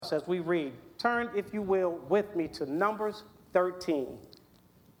us as we read. Turn, if you will, with me to Numbers 13.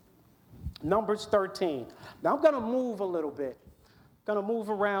 Numbers 13. Now I'm going to move a little bit. I'm going to move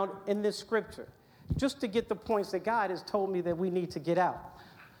around in this scripture just to get the points that God has told me that we need to get out.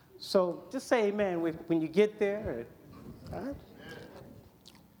 So just say amen when you get there. All right?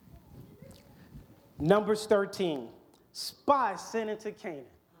 Numbers 13. Spies sent into Canaan.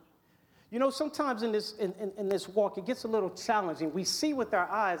 You know, sometimes in this walk, it gets a little challenging. We see with our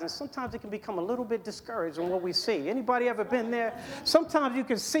eyes, and sometimes it can become a little bit discouraged on what we see. Anybody ever been there? Sometimes you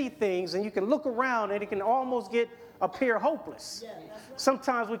can see things, and you can look around, and it can almost appear hopeless.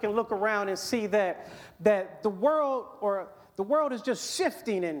 Sometimes we can look around and see that the world is just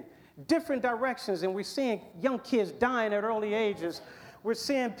shifting in different directions, and we're seeing young kids dying at early ages. We're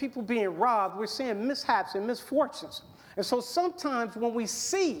seeing people being robbed. We're seeing mishaps and misfortunes. And so sometimes when we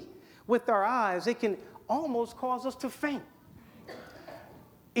see with our eyes, it can almost cause us to faint,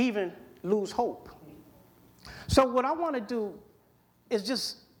 even lose hope. So what I want to do is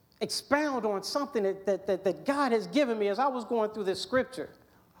just expound on something that God has given me as I was going through this scripture,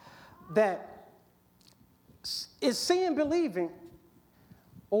 that is seeing believing,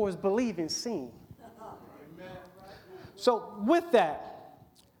 or is believing seeing? So with that,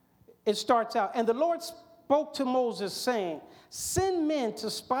 it starts out, and the Lord spoke to Moses, saying, send men to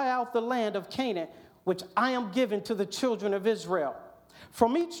spy out the land of Canaan, which I am giving to the children of Israel.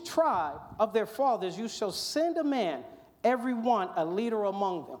 From each tribe of their fathers you shall send a man, every one a leader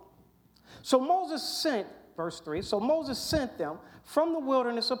among them. So Moses sent, verse 3, so Moses sent them from the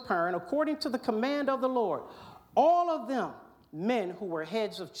wilderness of Paran, according to the command of the Lord, all of them men who were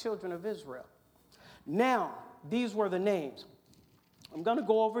heads of children of Israel. Now, these were the names. I'm going to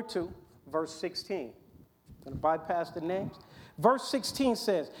go over to verse 16. I'm going to bypass the names. Verse 16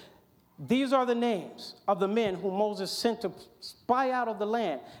 says, these are the names of the men whom Moses sent to spy out of the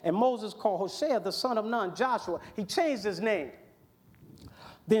land. And Moses called Hosea, the son of Nun, Joshua. He changed his name.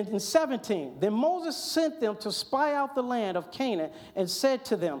 Then in 17, then Moses sent them to spy out the land of Canaan and said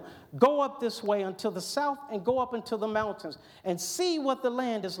to them, go up this way until the south and go up into the mountains and see what the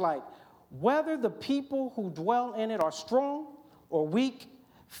land is like, whether the people who dwell in it are strong or weak,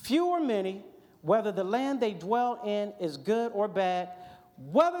 few or many, whether the land they dwell in is good or bad,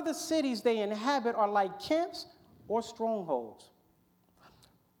 whether the cities they inhabit are like camps or strongholds,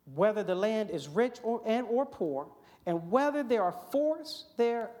 whether the land is rich or poor, and whether there are forests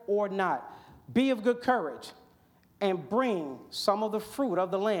there or not. Be of good courage and bring some of the fruit of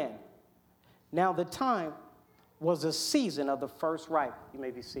the land. Now the time was the season of the first ripe. You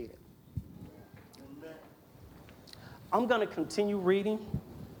may be seated. I'm going to continue reading.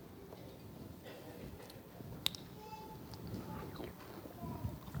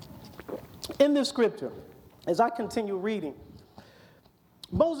 In this scripture, as I continue reading,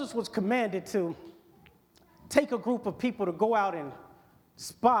 Moses was commanded to take a group of people to go out and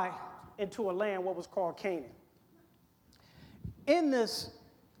spy into a land, what was called Canaan. In this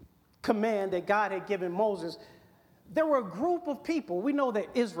command that God had given Moses, there were a group of people. We know that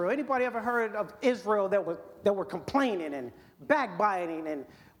Israel, anybody ever heard of Israel that were complaining and backbiting and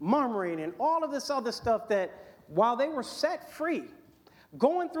murmuring and all of this other stuff, that while they were set free,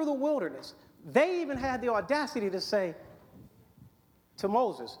 going through the wilderness, they even had the audacity to say to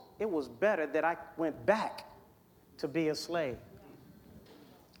Moses, it was better that I went back to be a slave.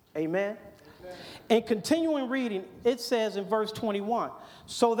 Amen? Amen. And continuing reading, it says in verse 21,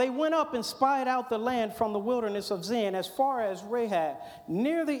 so they went up and spied out the land from the wilderness of Zin as far as Rahab,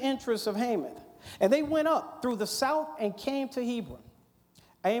 near the entrance of Hamath. And they went up through the south and came to Hebron.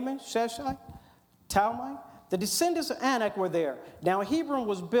 Ammon, Sheshai, Talmai, the descendants of Anak were there. Now Hebron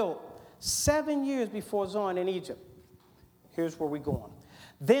was built 7 years before Zoan in Egypt. Here's where we're going.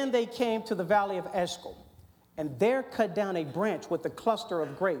 Then they came to the valley of Eshcol, and there cut down a branch with a cluster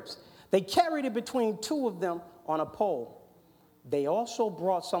of grapes. They carried it between two of them on a pole. They also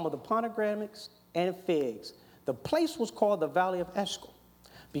brought some of the pomegranates and figs. The place was called the valley of Eshcol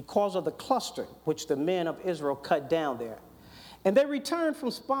because of the cluster which the men of Israel cut down there. And they returned from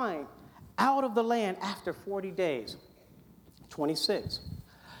spying out of the land after 40 days. 26.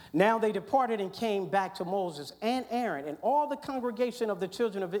 Now they departed and came back to Moses and Aaron and all the congregation of the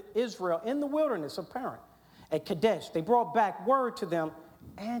children of Israel in the wilderness of Paran at Kadesh. They brought back word to them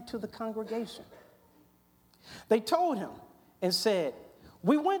and to the congregation. They told him and said,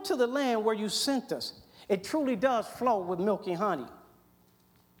 we went to the land where you sent us. It truly does flow with milk and honey.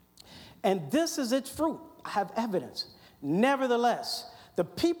 And this is its fruit. I have evidence. Nevertheless, the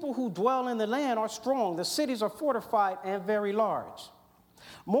people who dwell in the land are strong. The cities are fortified and very large.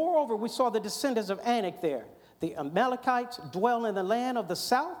 Moreover, we saw the descendants of Anak there. The Amalekites dwell in the land of the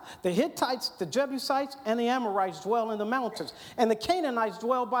south. The Hittites, the Jebusites, and the Amorites dwell in the mountains. And the Canaanites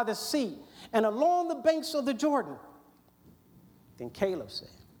dwell by the sea and along the banks of the Jordan. Then Caleb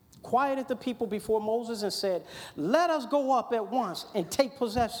quieted the people before Moses and said, let us go up at once and take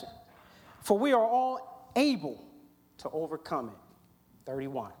possession, for we are all able to overcome it.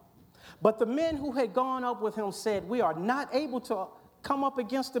 31. But the men who had gone up with him said, we are not able to come up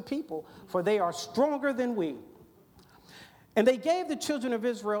against the people, for they are stronger than we. And they gave the children of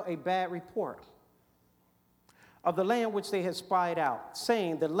Israel a bad report of the land which they had spied out,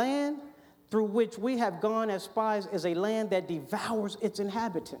 saying, the land through which we have gone as spies is a land that devours its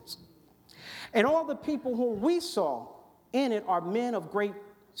inhabitants. And all the people whom we saw in it are men of great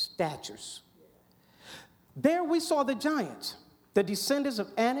statures. There we saw the giants. The descendants of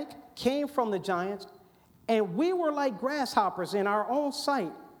Anak came from the giants, and we were like grasshoppers in our own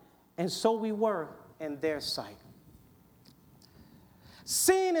sight, and so we were in their sight.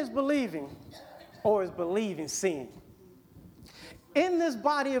 Seeing is believing, or is believing seeing. In this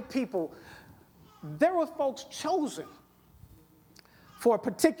body of people, there were folks chosen for a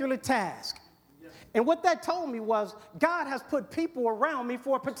particular task. And what that told me was, God has put people around me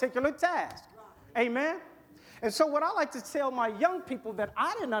for a particular task. Amen? And so what I like to tell my young people that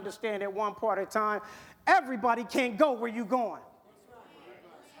I didn't understand at one part of time, everybody can't go where you're going.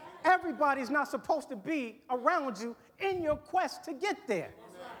 Everybody's not supposed to be around you in your quest to get there.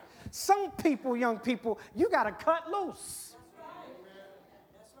 Some people, young people, you got to cut loose.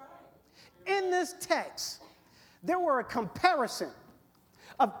 In this text, there were a comparison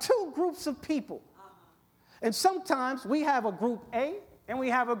of two groups of people. And sometimes we have a group A and we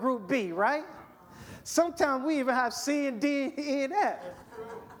have a group B, right? Sometimes we even have C and D, E and F.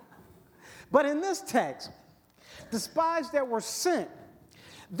 But in this text, the spies that were sent,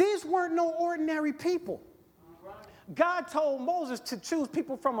 these weren't no ordinary people. God told Moses to choose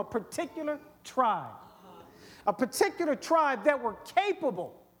people from a particular tribe that were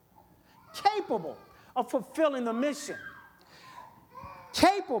capable of fulfilling the mission,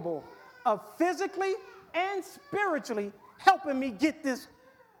 capable of physically and spiritually helping me get this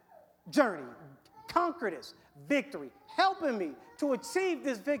journey, conquer this victory, helping me to achieve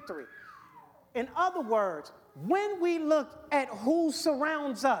this victory. In other words, when we look at who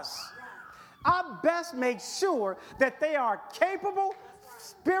surrounds us, I best make sure that they are capable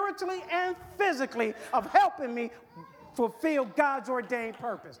spiritually and physically of helping me fulfill God's ordained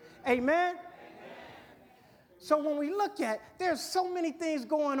purpose. Amen? So when we look at, there's so many things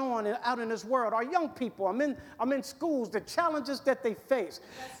going on out in this world. Our young people, I'm in schools, the challenges that they face.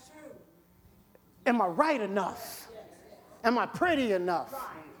 That's true. Am I right enough? Am I pretty enough?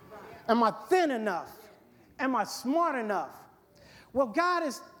 Am I thin enough? Am I smart enough? Well, God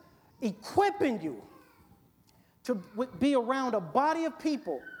is equipping you to be around a body of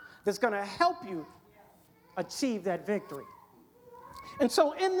people that's going to help you achieve that victory. And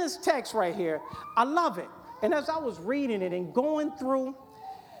so in this text right here, I love it. And as I was reading it and going through,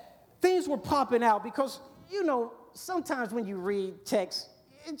 things were popping out because, you know, sometimes when you read text,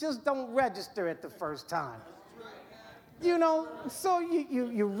 it just don't register at the first time. You know, so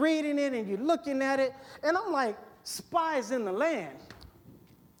you're reading it and you're looking at it, and I'm like, spies in the land.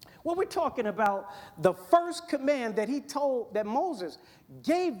 Well, we're talking about the first command that Moses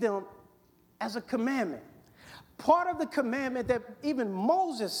gave them as a commandment. Part of the commandment that even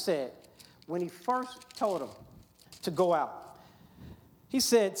Moses said when he first told them to go out. He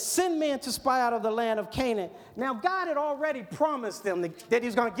said, send men to spy out of the land of Canaan. Now, God had already promised them that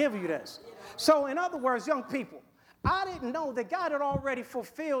he's going to give you this. So, in other words, young people, I didn't know that God had already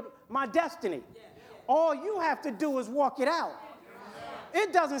fulfilled my destiny. All you have to do is walk it out.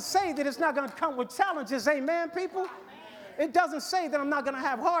 It doesn't say that it's not going to come with challenges, amen, people? It doesn't say that I'm not going to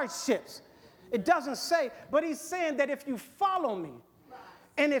have hardships. It doesn't say, but he's saying that if you follow me,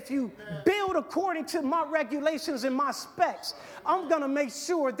 and if you build according to my regulations and my specs, I'm going to make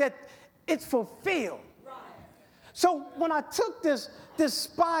sure that it's fulfilled. So when I took this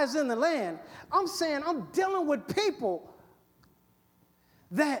spies in the land, I'm saying I'm dealing with people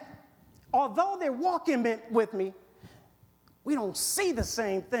that, although they're walking with me, we don't see the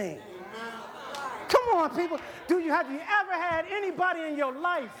same thing. Come on, people. Have you ever had anybody in your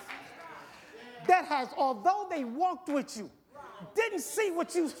life that has, although they walked with you, didn't see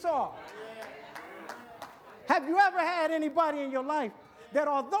what you saw? Have you ever had anybody in your life that,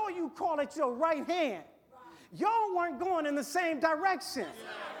 although you call it your right hand, y'all weren't going in the same direction?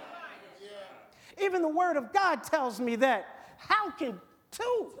 Even the Word of God tells me that how can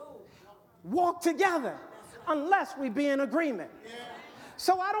two walk together unless we be in agreement?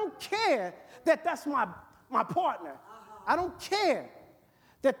 So I don't care that that's my my partner. I don't care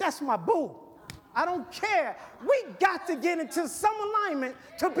that that's my boo. I don't care. We got to get into some alignment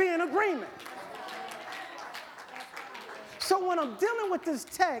to be in agreement. So when I'm dealing with this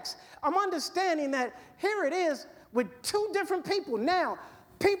text, I'm understanding that here it is with two different people. Now,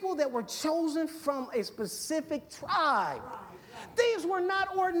 people that were chosen from a specific tribe. These were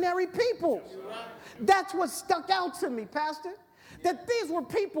not ordinary people. That's what stuck out to me, Pastor. That these were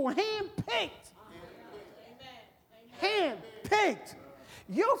people handpicked. Handpicked.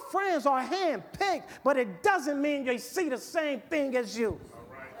 Your friends are handpicked, but it doesn't mean they see the same thing as you.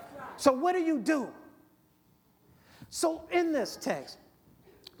 So what do? So in this text,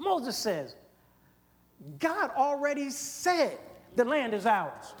 Moses says, God already said the land is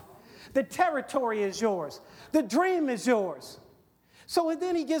ours. The territory is yours. The dream is yours. So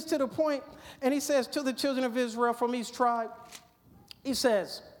then he gets to the point and he says to the children of Israel from each tribe, he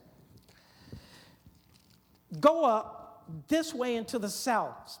says, go up this way into the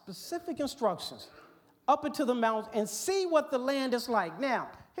south, specific instructions, up into the mountains and see what the land is like. Now,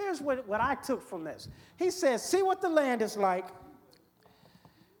 here's what I took from this. He says, see what the land is like,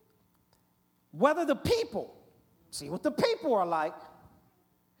 whether the people, see what the people are like,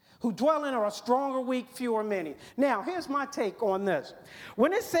 who dwell in are strong or weak, few or many. Now, here's my take on this.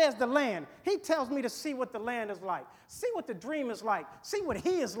 When it says the land, he tells me to see what the land is like. See what the dream is like. See what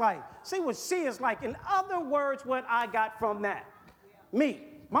he is like. See what she is like. In other words, what I got from that,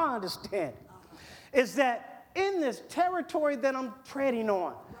 my understanding, is that in this territory that I'm treading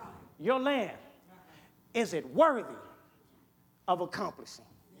on, your land, is it worthy of accomplishing?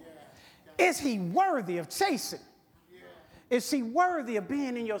 Is he worthy of chasing? Is he worthy of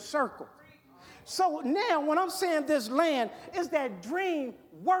being in your circle? So now when I'm saying this land, is that dream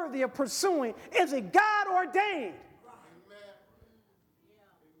worthy of pursuing? Is it God ordained?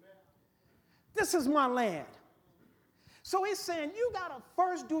 This is my land. So he's saying you got to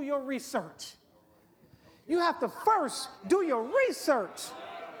first do your research. You have to first do your research.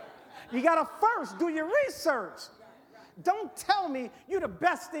 You got to first do your research. Don't tell me you're the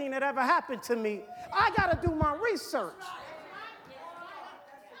best thing that ever happened to me. I got to do my research.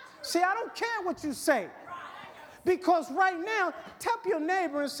 See, I don't care what you say. Because right now, tap your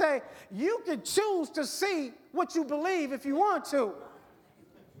neighbor and say, you can choose to see what you believe if you want to.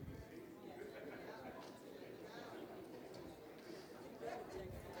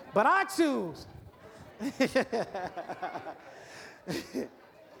 But I choose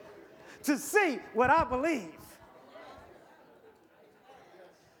to see what I believe.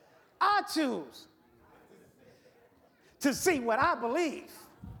 I choose to see what I believe.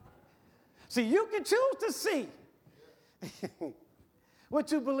 See, you can choose to see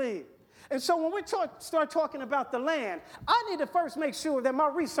what you believe. And so when we start talking about the land, I need to first make sure that my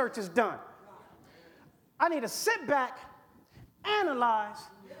research is done. I need to sit back, analyze,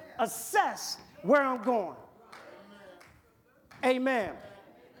 assess where I'm going. Amen.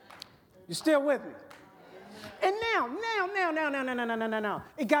 You still with me? And now,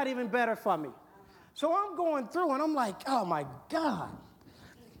 it got even better for me. So I'm going through and I'm like, oh my God,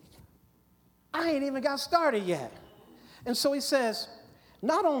 I ain't even got started yet. And so he says,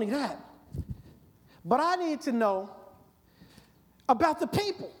 not only that, but I need to know about the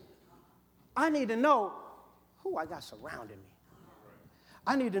people. I need to know who I got surrounding me.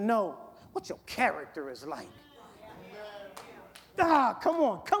 I need to know what your character is like. Come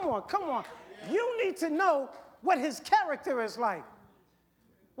on. You need to know what his character is like.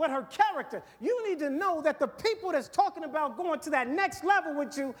 What her character. You need to know that the people that's talking about going to that next level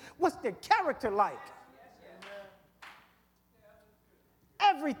with you, what's their character like?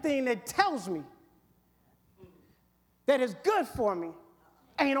 Everything that tells me that is good for me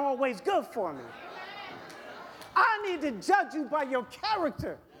ain't always good for me. I need to judge you by your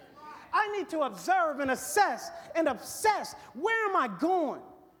character. I need to observe and assess and obsess. Where am I going?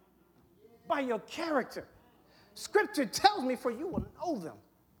 By your character. Scripture tells me, for you will know them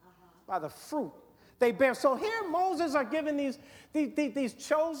by the fruit they bear. So here Moses are giving these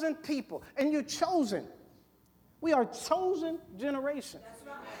chosen people, and you're chosen. We are chosen generation,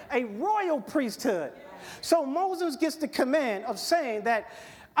 a royal priesthood. So Moses gets the command of saying that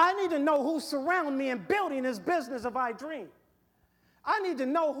I need to know who surround me in building this business of I dream. I need to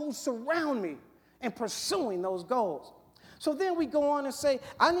know who surround me in pursuing those goals. So then we go on and say,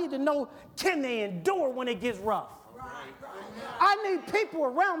 I need to know, can they endure when it gets rough? I need people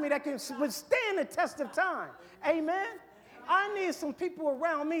around me that can withstand the test of time. Amen? I need some people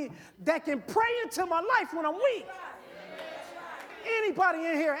around me that can pray into my life when I'm weak. Anybody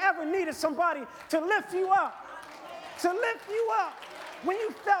in here ever needed somebody to lift you up? To lift you up when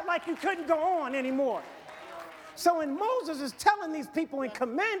you felt like you couldn't go on anymore? So when Moses is telling these people and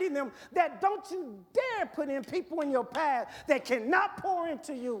commanding them that don't you dare put in people in your path that cannot pour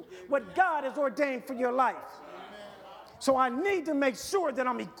into you what God has ordained for your life. So I need to make sure that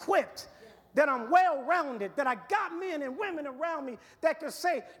I'm equipped, that I'm well-rounded, that I got men and women around me that can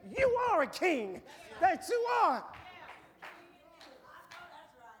say, you are a king, that you are.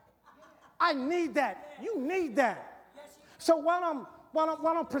 I need that. You need that. So while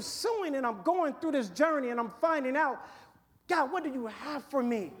I'm pursuing and I'm going through this journey and I'm finding out, God, what do you have for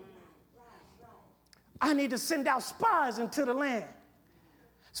me? I need to send out spies into the land.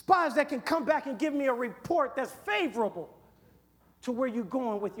 Spies that can come back and give me a report that's favorable to where you're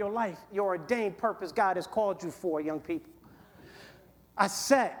going with your life, your ordained purpose God has called you for, young people. I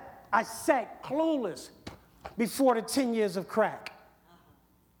sat clueless before the 10 years of crack.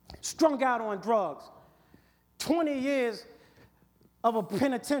 Strung out on drugs. 20 years of a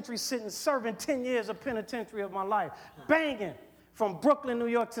penitentiary sentence, serving 10 years of penitentiary of my life. Banging from Brooklyn, New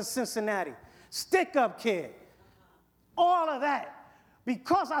York to Cincinnati. Stick-up kid. All of that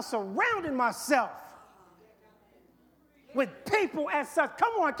because I surrounded myself with people as such.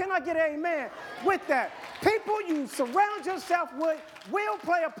 Come on, can I get an amen with that? People you surround yourself with will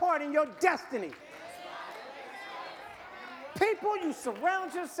play a part in your destiny. People you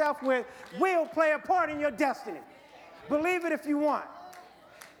surround yourself with will play a part in your destiny. Believe it if you want.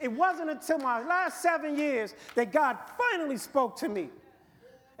 It wasn't until my last 7 years that God finally spoke to me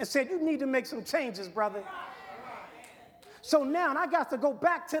and said, you need to make some changes, brother. So now I got to go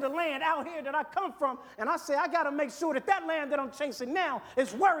back to the land out here that I come from, and I say I got to make sure that that land that I'm chasing now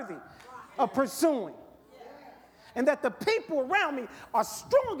is worthy of pursuing. And that the people around me are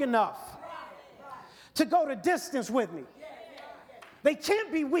strong enough to go the distance with me. They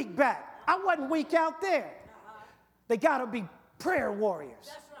can't be weak back. I wasn't weak out there. They got to be prayer warriors.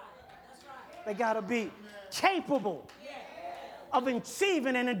 They got to be capable of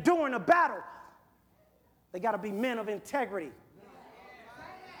achieving and enduring a battle. They got to be men of integrity.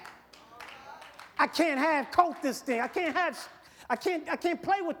 I can't coat this thing. I can't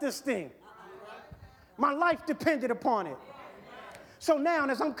play with this thing. My life depended upon it. So now,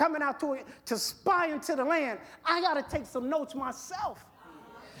 as I'm coming out to spy into the land, I got to take some notes myself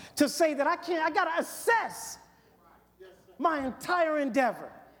to say that I got to assess my entire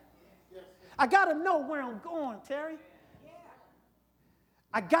endeavor. I got to know where I'm going, Terry.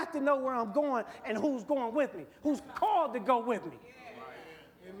 I got to know where I'm going and who's going with me, who's called to go with me.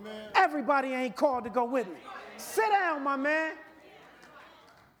 Everybody ain't called to go with me. Sit down, my man.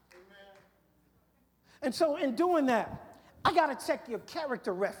 And so in doing that, I got to check your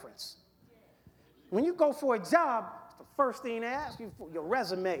character reference. When you go for a job, the first thing they ask you for your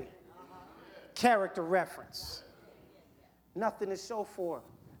resume, character reference. Nothing to show for,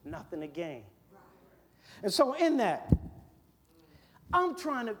 nothing to gain. And so in that, I'm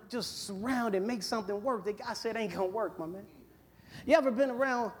trying to just surround and make something work that God said ain't going to work, my man. You ever been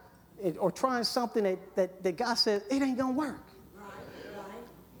around or trying something that God said it ain't going to work?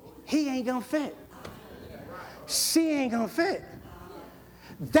 He ain't going to fit. She ain't going to fit.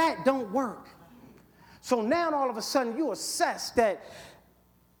 That don't work. So now all of a sudden you assess that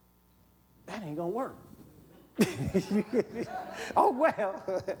ain't going to work. Oh,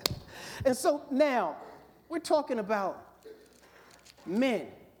 well. And so now we're talking about men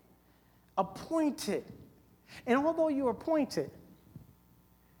appointed. And although you're appointed,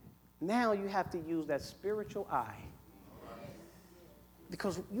 now you have to use that spiritual eye.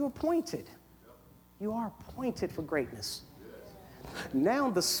 Because you're appointed. You are appointed for greatness.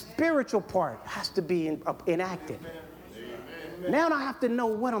 Now the spiritual part has to be enacted. Now I have to know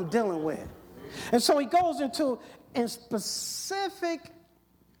what I'm dealing with. And so he goes into specific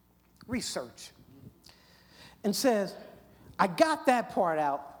research and says, I got that part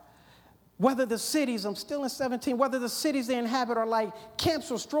out. Whether the cities, I'm still in 17, whether the cities they inhabit are like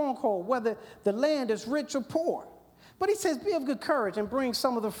camps or stronghold, whether the land is rich or poor. But he says, be of good courage and bring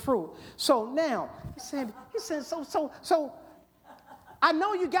some of the fruit. So now, he said, so I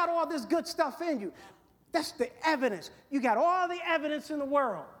know you got all this good stuff in you. That's the evidence. You got all the evidence in the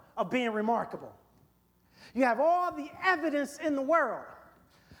world of being remarkable. You have all the evidence in the world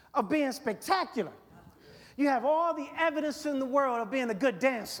of being spectacular. You have all the evidence in the world of being a good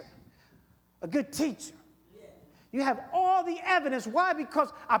dancer, a good teacher. You have all the evidence. Why?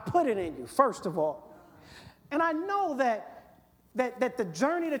 Because I put it in you, first of all. And I know that the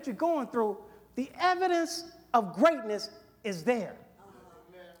journey that you're going through, the evidence of greatness is there.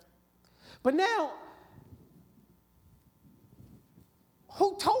 But now,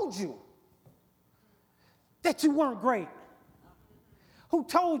 who told you that you weren't great? Who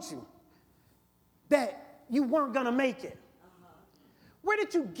told you that you weren't going to make it? Where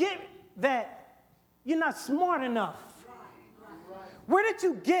did you get that you're not smart enough? Where did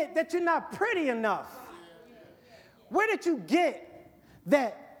you get that you're not pretty enough? Where did you get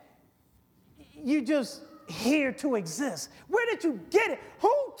that you just here to exist? Where did you get it?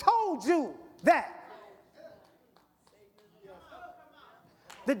 Who told you that?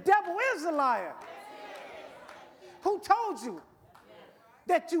 The devil is a liar. Who told you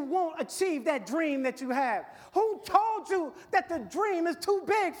that you won't achieve that dream that you have? Who told you that the dream is too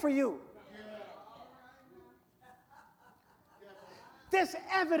big for you? There's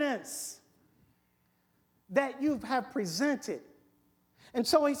evidence that you have presented. And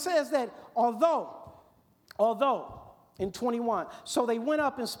so he says that although in 21, so they went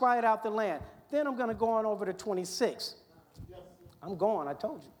up and spied out the land. Then I'm going to go on over to 26. Yes. I'm going, I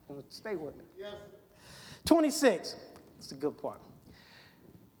told you. Stay with me. Yes. 26, it's a good part.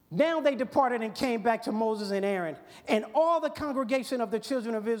 Now they departed and came back to Moses and Aaron and all the congregation of the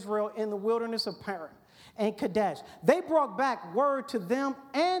children of Israel in the wilderness of Paran and Kadesh. They brought back word to them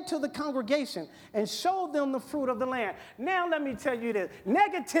and to the congregation and showed them the fruit of the land. Now let me tell you this.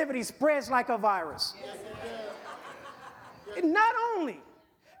 Negativity spreads like a virus. Yes, it does. Not only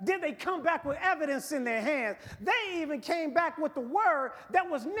did they come back with evidence in their hands, they even came back with the word that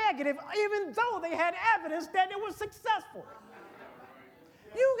was negative, even though they had evidence that it was successful.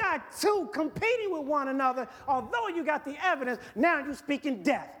 You got two competing with one another. Although you got the evidence, now you're speaking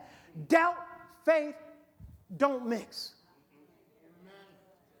death. Doubt, faith, don't mix.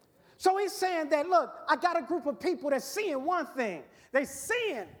 So he's saying that, look, I got a group of people that's seeing one thing. They're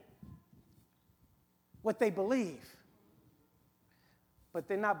seeing what they believe, but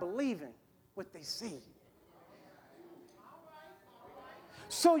they're not believing what they see.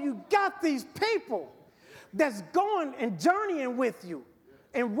 So you got these people that's going and journeying with you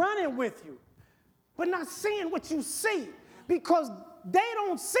and running with you, but not seeing what you see because they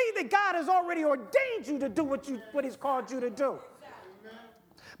don't see that God has already ordained you to do what he's called you to do.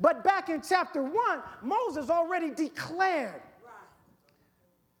 But back in chapter 1, Moses already declared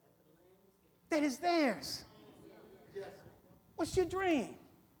that it's theirs. What's your dream?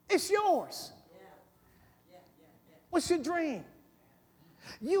 It's yours. What's your dream?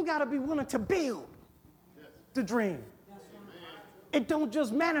 You got to be willing to build the dream. It don't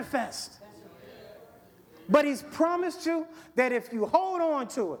just manifest. But he's promised you that if you hold on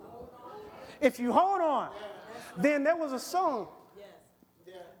to it, then there was a song,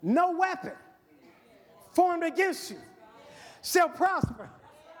 no weapon formed against you shall prosper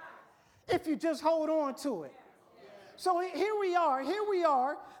if you just hold on to it. So here we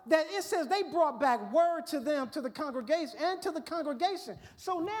are, that it says they brought back word to them, to the congregation, and to the congregation.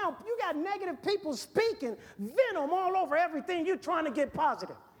 So now you got negative people speaking venom all over everything you're trying to get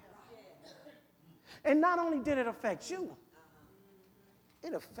positive. And not only did it affect you,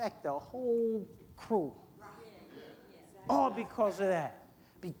 it affected the whole crew. All because of that.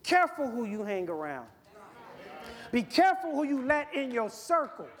 Be careful who you hang around. Be careful who you let in your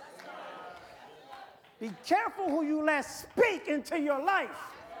circle. Be careful who you let speak into your life.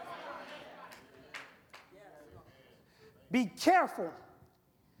 Be careful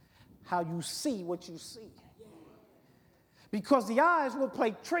how you see what you see. Because the eyes will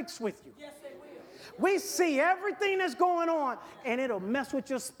play tricks with you. We see everything that's going on, and it'll mess with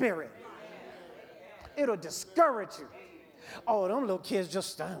your spirit. It'll discourage you. Oh, them little kids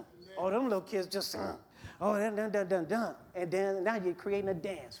just done. Oh, them little kids just done. Oh, done. And then now you're creating a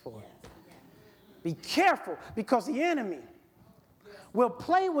dance for it. Be careful, because the enemy will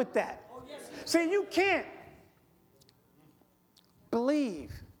play with that. See, you can't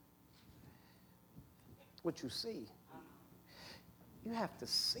believe what you see. You have to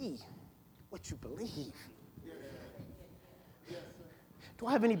see what you believe. Do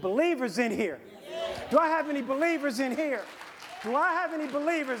I have any believers in here? Do I have any believers in here? Do I have any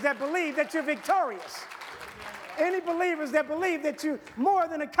believers that believe that you're victorious? Any believers that believe that you're more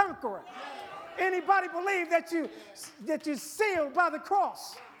than a conqueror? Anybody believe that you're sealed by the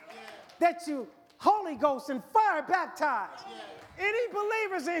cross? That you Holy Ghost and fire baptized? Any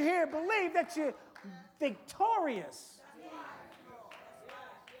believers in here believe that you're victorious?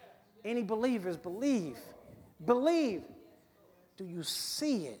 Any believers believe? Do you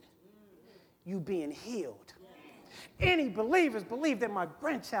see it? You being healed? Any believers believe that my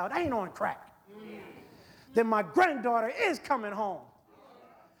grandchild ain't on crack? That my granddaughter is coming home?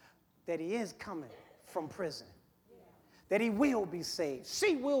 That he is coming from prison? That he will be saved?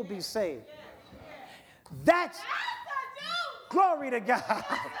 She will be saved? That's glory to God.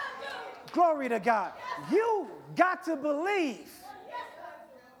 Glory to God. You got to believe.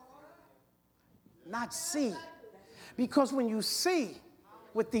 not see. Because when you see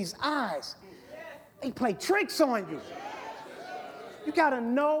with these eyes, they play tricks on you. You got to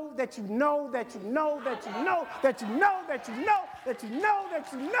know that you know that you know that you know that you know that you know that you know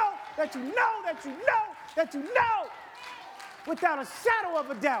that you know that you know that you know that you know without a shadow of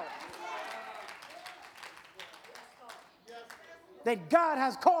a doubt that God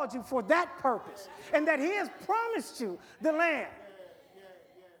has called you for that purpose and that he has promised you the land.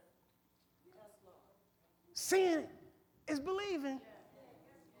 Seeing is believing,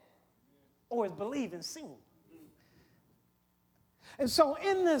 or is believing seen? And so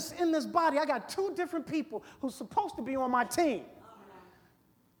in this body, I got two different people who's supposed to be on my team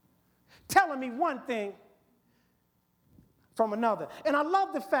telling me one thing from another. And I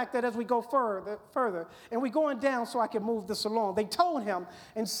love the fact that as we go further, and we're going down so I can move this along, they told him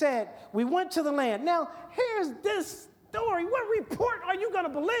and said, we went to the land. Now, here's this story. What report are you going to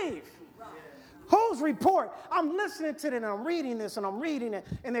believe? Whose report? I'm listening to it, and I'm reading this, and I'm reading it,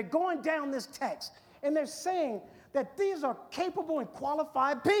 and they're going down this text, and they're saying that these are capable and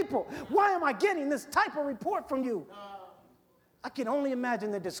qualified people. Why am I getting this type of report from you? I can only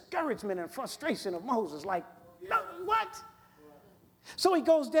imagine the discouragement and frustration of Moses. Like, what? So he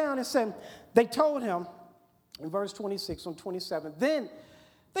goes down and said, they told him, in verse 26 and 27, then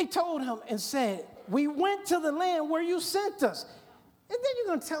they told him and said, we went to the land where you sent us. And then you're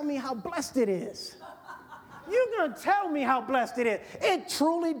going to tell me how blessed it is. You're going to tell me how blessed it is. It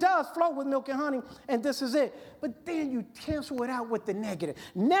truly does flow with milk and honey, and this is it. But then you cancel it out with the negative.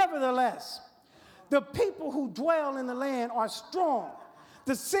 Nevertheless, the people who dwell in the land are strong.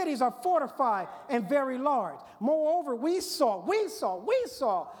 The cities are fortified and very large. Moreover,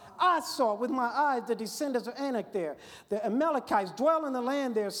 I saw with my eyes the descendants of Anak there. The Amalekites dwell in the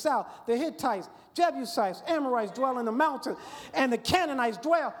land there south. The Hittites, Jebusites, Amorites dwell in the mountains, and the Canaanites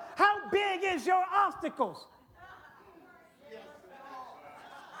dwell. How big is your obstacles?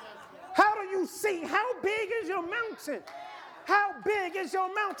 How do you see? How big is your mountain? How big is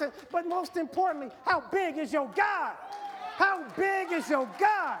your mountain? But most importantly, how big is your God? How big is your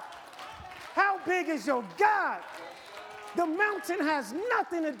God? How big is your God? The mountain has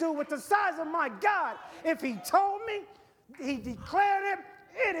nothing to do with the size of my God. If he told me, he declared it,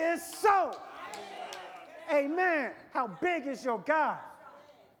 it is so. Amen. How big is your God?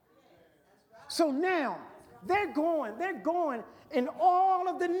 So now, they're going in all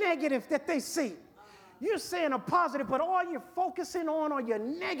of the negative that they see. You're saying a positive, but all you're focusing on are your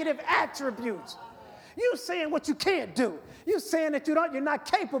negative attributes. You're saying what you can't do. You're saying that you're not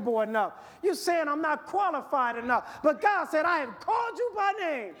capable enough. You're saying I'm not qualified enough. But God said, I have called you by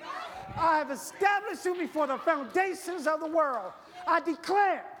name. I have established you before the foundations of the world. I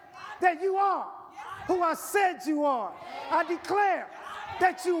declare that you are who I said you are. I declare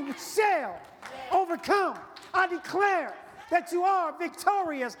that you shall overcome. I declare that you are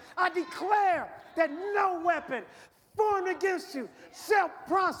victorious. I declare that no weapon formed against you shall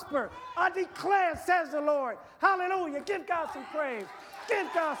prosper. I declare, says the Lord. Hallelujah. Give God some praise. Give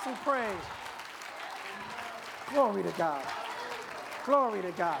God some praise. Glory to God. Glory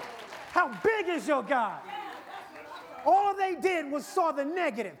to God. How big is your God? All they did was saw the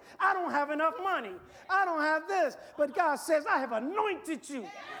negative. I don't have enough money. I don't have this. But God says, I have anointed you.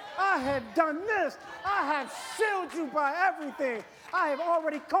 I have done this. I have sealed you by everything. I have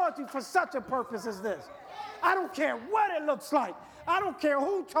already called you for such a purpose as this. I don't care what it looks like. I don't care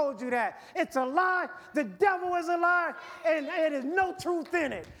who told you that. It's a lie. The devil is a lie, and it is no truth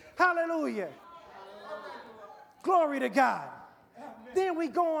in it. Hallelujah. Glory to God. Then we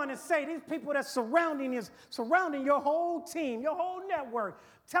go on and say these people that surrounding your whole team, your whole network,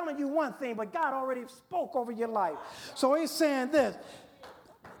 telling you one thing, but God already spoke over your life. So he's saying this.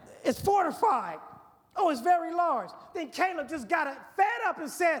 It's fortified. Oh, it's very large. Then Caleb just got fed up and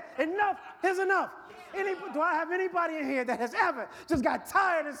said, enough is enough. Do I have anybody in here that has ever just got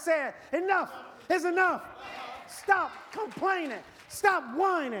tired and said, enough is enough? Stop complaining. Stop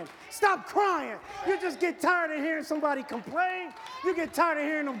whining. Stop crying. You just get tired of hearing somebody complain. You get tired of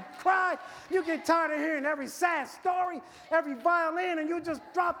hearing them cry. You get tired of hearing every sad story, every violin, and you just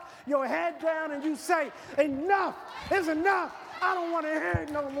drop your head down and you say, enough is enough. I don't want to hear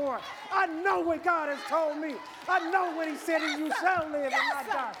it no more. I know what God has told me. I know what he said, and you shall live and not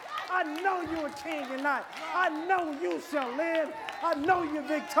die. I know you're a king and not. I know you shall live. I know you're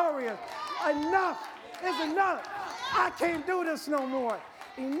victorious. Enough is enough. I can't do this no more.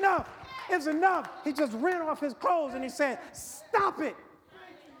 Enough is enough. He just ran off his clothes and he said, stop it.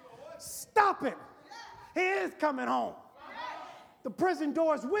 Stop it. He is coming home. The prison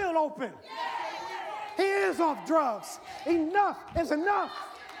doors will open. He is off drugs. Enough is enough.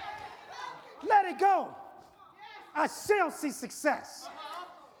 Let it go. I shall see success.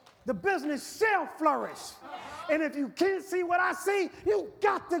 The business shall flourish. And if you can't see what I see, you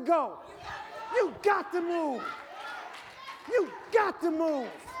got to go. You got to move. You got to move.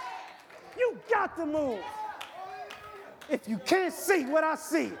 You got to move. If you can't see what I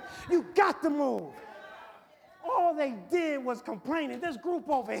see, you got to move. All they did was complaining. This group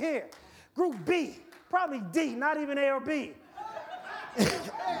over here, group B, probably D, not even A or B.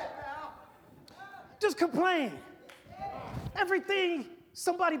 Just complain. Everything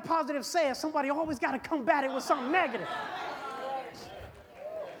somebody positive says, somebody always got to combat it with something negative.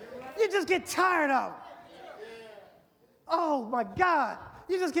 You just get tired of it. Oh my God,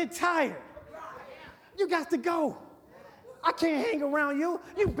 you just get tired. You got to go. I can't hang around you.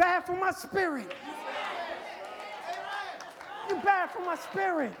 You bad for my spirit. You bad for my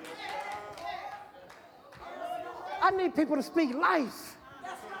spirit. I need people to speak life.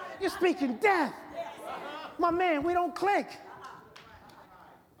 You're speaking death. My man, we don't click.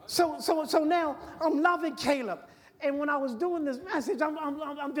 So now I'm loving Caleb. And when I was doing this message,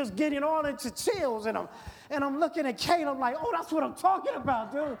 I'm just getting all into chills, and I'm looking at Caleb like, oh, that's what I'm talking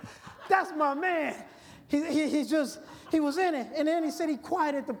about, dude. That's my man. He was in it, and then he said he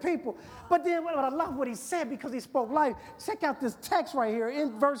quieted the people. But then I love what he said because he spoke life. Check out this text right here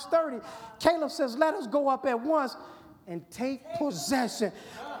in verse 30. Caleb says, let us go up at once and take possession.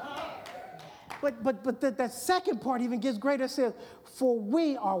 But that second part even gets greater. It says, for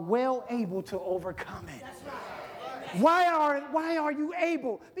we are well able to overcome it. Why are you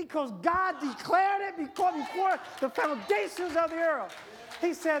able? Because God declared it before the foundations of the earth.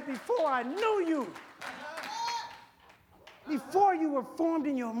 He said, before I knew you, before you were formed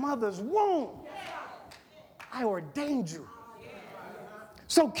in your mother's womb, I ordained you.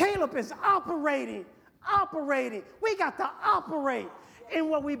 So Caleb is operating. We got to operate in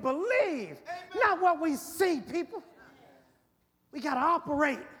what we believe, not what we see, people. We got to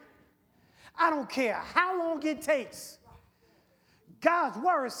operate. I don't care how long it takes. God's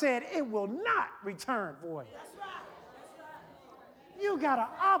word said it will not return void. You got to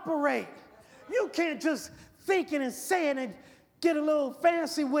operate. You can't just think it and say it and get a little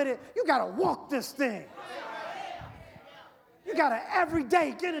fancy with it. You got to walk this thing. You got to every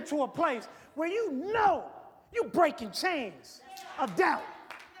day get into a place where you know you're breaking chains of doubt.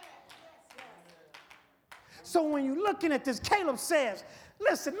 So when you're looking at this, Caleb says,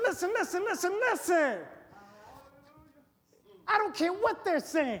 listen. I don't care what they're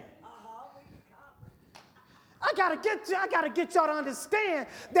saying. I gotta get y'all to understand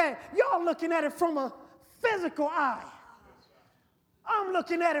that y'all looking at it from a physical eye. I'm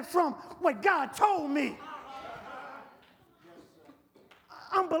looking at it from what God told me.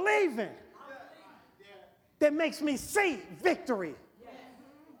 I'm believing. That makes me see victory.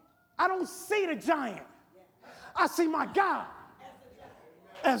 I don't see the giant. I see my God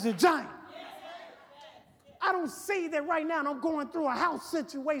as a giant. I don't see that right now I'm going through a house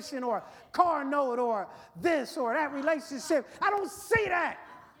situation or a car note or this or that relationship. I don't see that.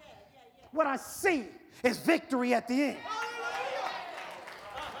 What I see is victory at the end.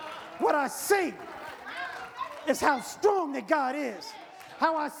 What I see is how strong that God is.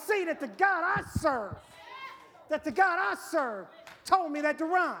 How I see that the God I serve, told me that,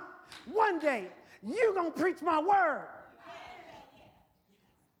 Deron, one day you're going to preach my word.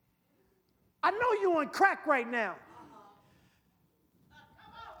 I know you're on crack right now.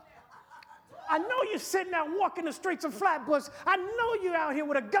 I know you're sitting out walking the streets of Flatbush. I know you're out here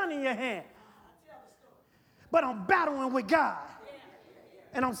with a gun in your hand. But I'm battling with God.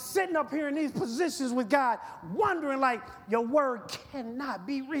 And I'm sitting up here in these positions with God, wondering like, your word cannot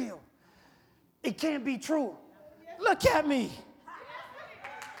be real. It can't be true. Look at me.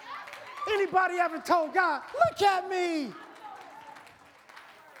 Anybody ever told God, look at me?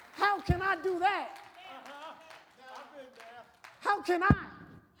 How can I do that? How can I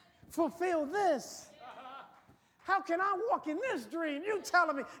fulfill this? How can I walk in this dream? You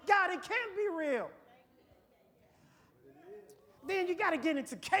telling me, God, it can't be real. Then you got to get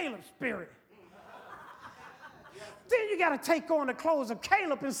into Caleb's spirit. Then you got to take on the clothes of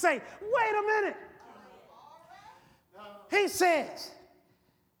Caleb and say, wait a minute. He says,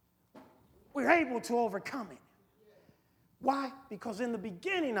 we're able to overcome it. Why? Because in the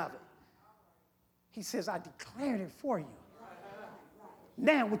beginning of it, he says, I declared it for you.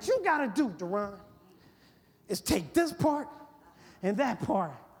 Now, what you got to do, Deron, is take this part and that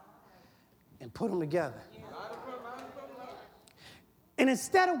part and put them together. And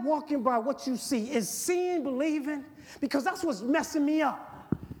instead of walking by what you see, is seeing, believing, because that's what's messing me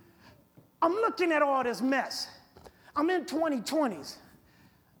up. I'm looking at all this mess. I'm in 2020s.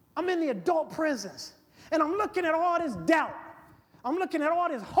 I'm in the adult prisons, and I'm looking at all this doubt. I'm looking at all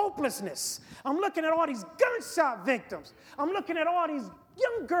this hopelessness. I'm looking at all these gunshot victims. I'm looking at all these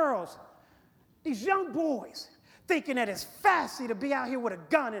young girls, these young boys, thinking that it's fancy to be out here with a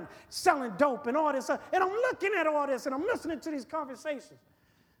gun and selling dope and all this. And I'm looking at all this, and I'm listening to these conversations,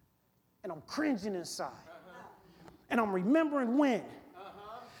 and I'm cringing inside. And I'm remembering when,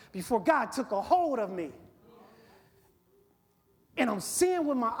 before God took a hold of me. And I'm seeing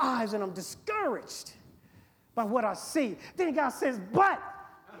with my eyes, and I'm discouraged by what I see. Then God says, but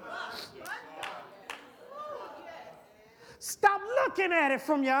stop looking at it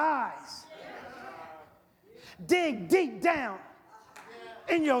from your eyes. Dig deep down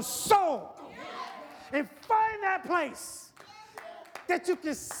in your soul and find that place that you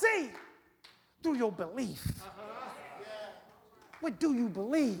can see through your belief. What do you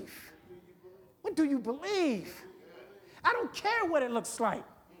believe? What do you believe? I don't care what it looks like.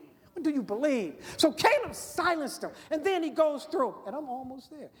 What do you believe? So Caleb silenced him, and then he goes through, and I'm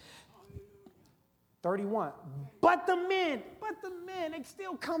almost there. 31. But the men, they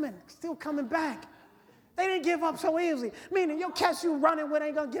still coming back. They didn't give up so easily. Meaning, you'll catch you running with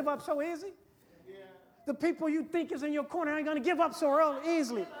ain't gonna give up so easy. Yeah. The people you think is in your corner ain't gonna give up so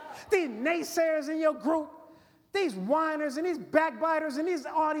easily. These naysayers in your group, these whiners and these backbiters and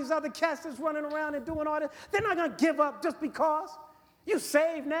all these other cats that's running around and doing all this, they're not gonna give up just because. You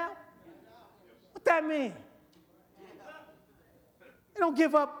saved now? What that mean? They don't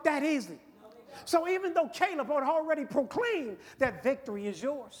give up that easily. So even though Caleb had already proclaimed that victory is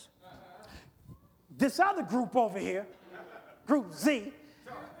yours, this other group over here, Group Z,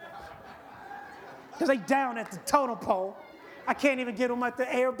 because they down at the totem pole. I can't even get them at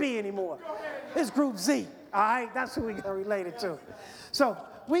the A or B anymore. It's Group Z, all right? That's who we got related to. So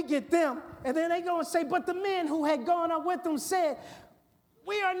we get them, and then they go and say, but the men who had gone up with them said,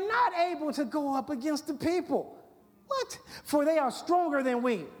 we are not able to go up against the people. What? For they are stronger than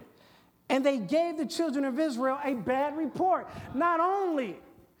we. And they gave the children of Israel a bad report. Not only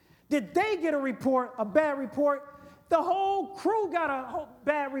did they get a bad report, the whole crew got a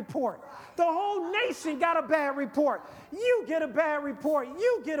bad report. The whole nation got a bad report. You get a bad report.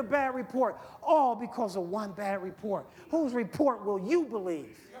 You get a bad report. All because of one bad report. Whose report will you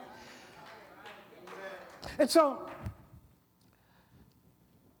believe? And so,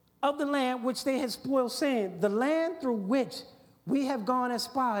 of the land which they had spoiled, saying, the land through which we have gone as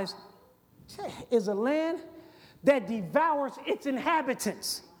spies is a land that devours its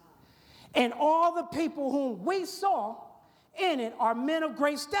inhabitants. And all the people whom we saw in it are men of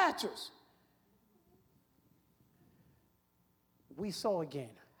great statures. We saw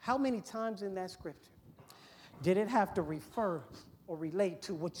again. How many times in that scripture did it have to refer or relate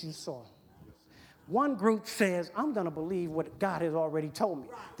to what you saw? One group says, I'm going to believe what God has already told me.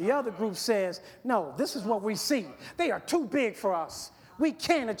 The other group says, no, this is what we see. They are too big for us. We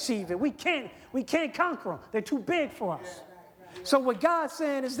can't achieve it. We can't conquer them. They're too big for us. So what God's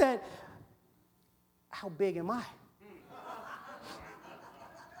saying is that, how big am I?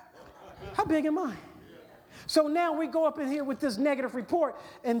 How big am I? So now we go up in here with this negative report,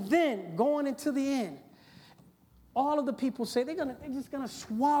 and then going into the end, all of the people say they're just going to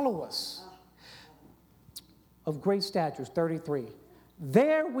swallow us. Of great statures, 33.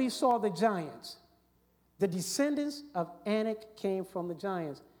 There we saw the giants. The descendants of Anak came from the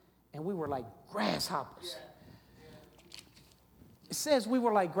giants, and we were like grasshoppers. It says we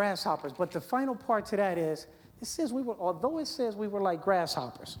were like grasshoppers, but the final part to that is, although it says we were like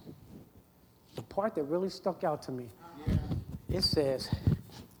grasshoppers, the part that really stuck out to me, it says,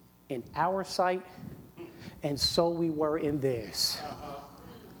 in our sight, and so we were in theirs.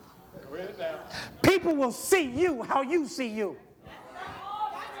 People will see you how you see you.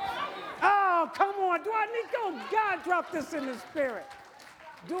 Oh, come on. God dropped this in the spirit.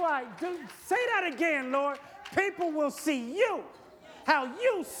 Say that again, Lord. People will see you how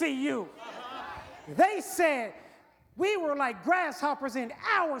you see you. They said, we were like grasshoppers in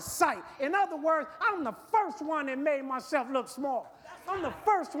our sight. In other words, I'm the first one that made myself look small. I'm the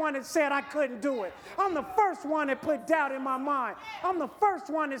first one that said I couldn't do it. I'm the first one that put doubt in my mind. I'm the first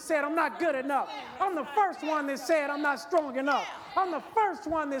one that said I'm not good enough. I'm the first one that said I'm not strong enough. I'm the first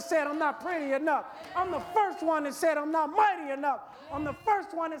one that said I'm not pretty enough. I'm the first one that said I'm not mighty enough. I'm the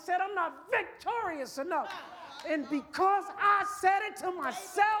first one that said I'm not victorious enough. And because I said it to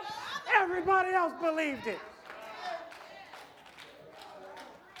myself, everybody else believed it.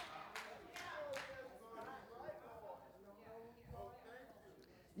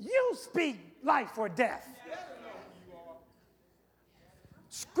 You speak life or death.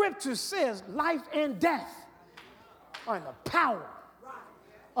 Scripture says life and death are in the power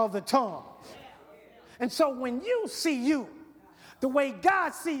of the tongue. And so when you see you the way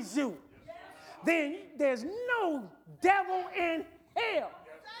God sees you, then there's no devil in hell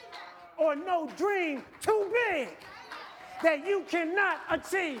or no dream too big that you cannot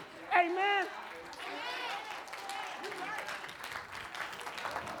achieve. Amen.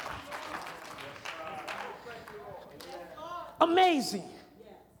 Amazing.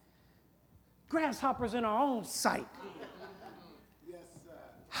 Grasshoppers in our own sight.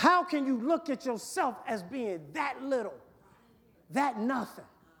 How can you look at yourself as being that little, that nothing?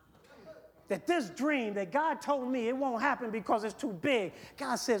 That this dream that God told me it won't happen because it's too big.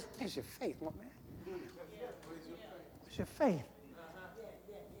 God says, where's your faith, my man? Where's your faith?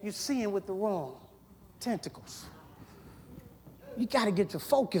 You're seeing with the wrong tentacles. You got to get your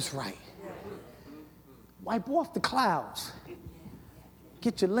focus right. Wipe off the clouds.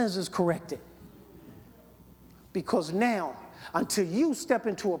 Get your lenses corrected. Because now, until you step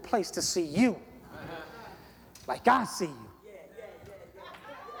into a place to see you, like I see you,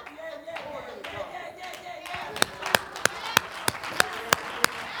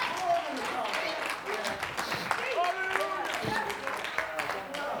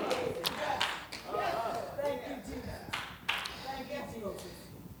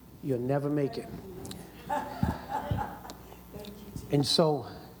 you'll never make it. And so,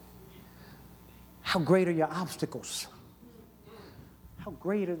 how great are your obstacles? How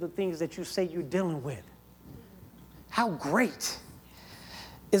great are the things that you say you're dealing with? How great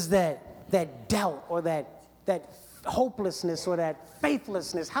is that doubt or that hopelessness or that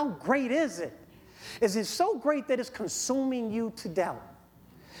faithlessness? How great is it? Is it so great that it's consuming you to doubt?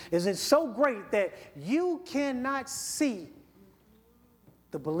 Is it so great that you cannot see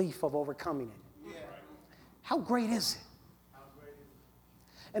the belief of overcoming it? How great is it?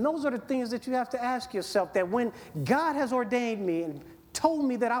 And those are the things that you have to ask yourself, that when God has ordained me and told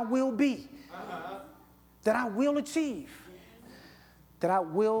me that I will be, that I will achieve, that I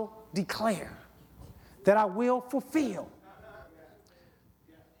will declare, that I will fulfill.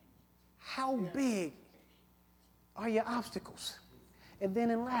 How big are your obstacles? And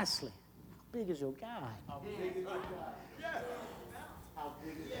then and lastly, how big is your God? How big is your God? How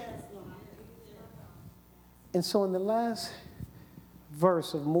big is your God? And so in the last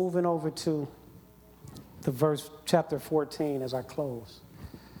verse of moving over to the verse, chapter 14, as I close.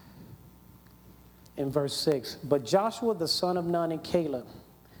 In verse 6, but Joshua, the son of Nun, and Caleb,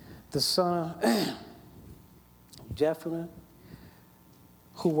 the son of Jephunneh,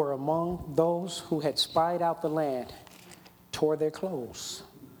 who were among those who had spied out the land, tore their clothes.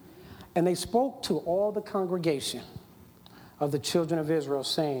 And they spoke to all the congregation of the children of Israel,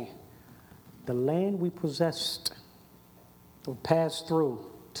 saying, the land we possessed or passed through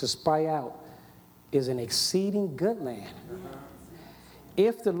to spy out is an exceeding good land.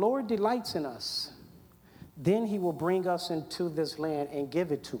 If the Lord delights in us, then he will bring us into this land and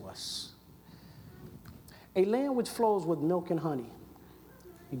give it to us. A land which flows with milk and honey.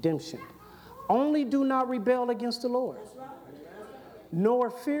 Redemption. Only do not rebel against the Lord, nor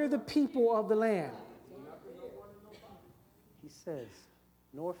fear the people of the land. He says,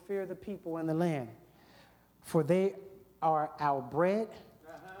 nor fear the people in the land, for they are our bread.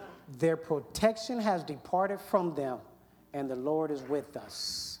 Their protection has departed from them, and the Lord is with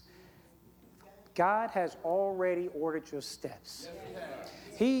us. God has already ordered your steps.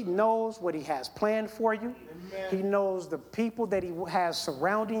 He knows what he has planned for you. He knows the people that he has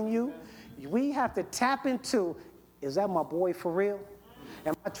surrounding you. We have to tap into, is that my boy for real?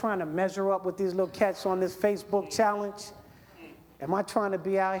 Am I trying to measure up with these little cats on this Facebook challenge? Am I trying to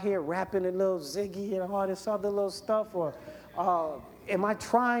be out here rapping a little Ziggy and all this other little stuff? Or am I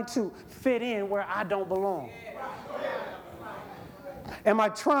trying to fit in where I don't belong? Am I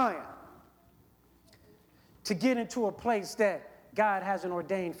trying to get into a place that God hasn't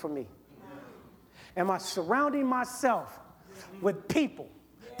ordained for me? Am I surrounding myself with people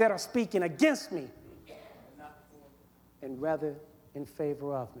that are speaking against me and rather in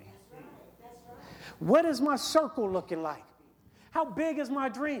favor of me? What is my circle looking like? How big is my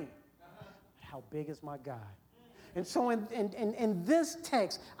dream? How big is my God? And so in this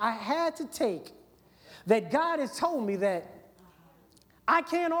text, I had to take that God has told me that I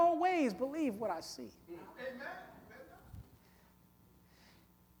can't always believe what I see.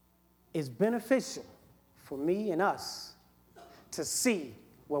 It's beneficial for me and us to see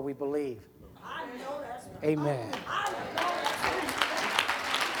what we believe. Amen.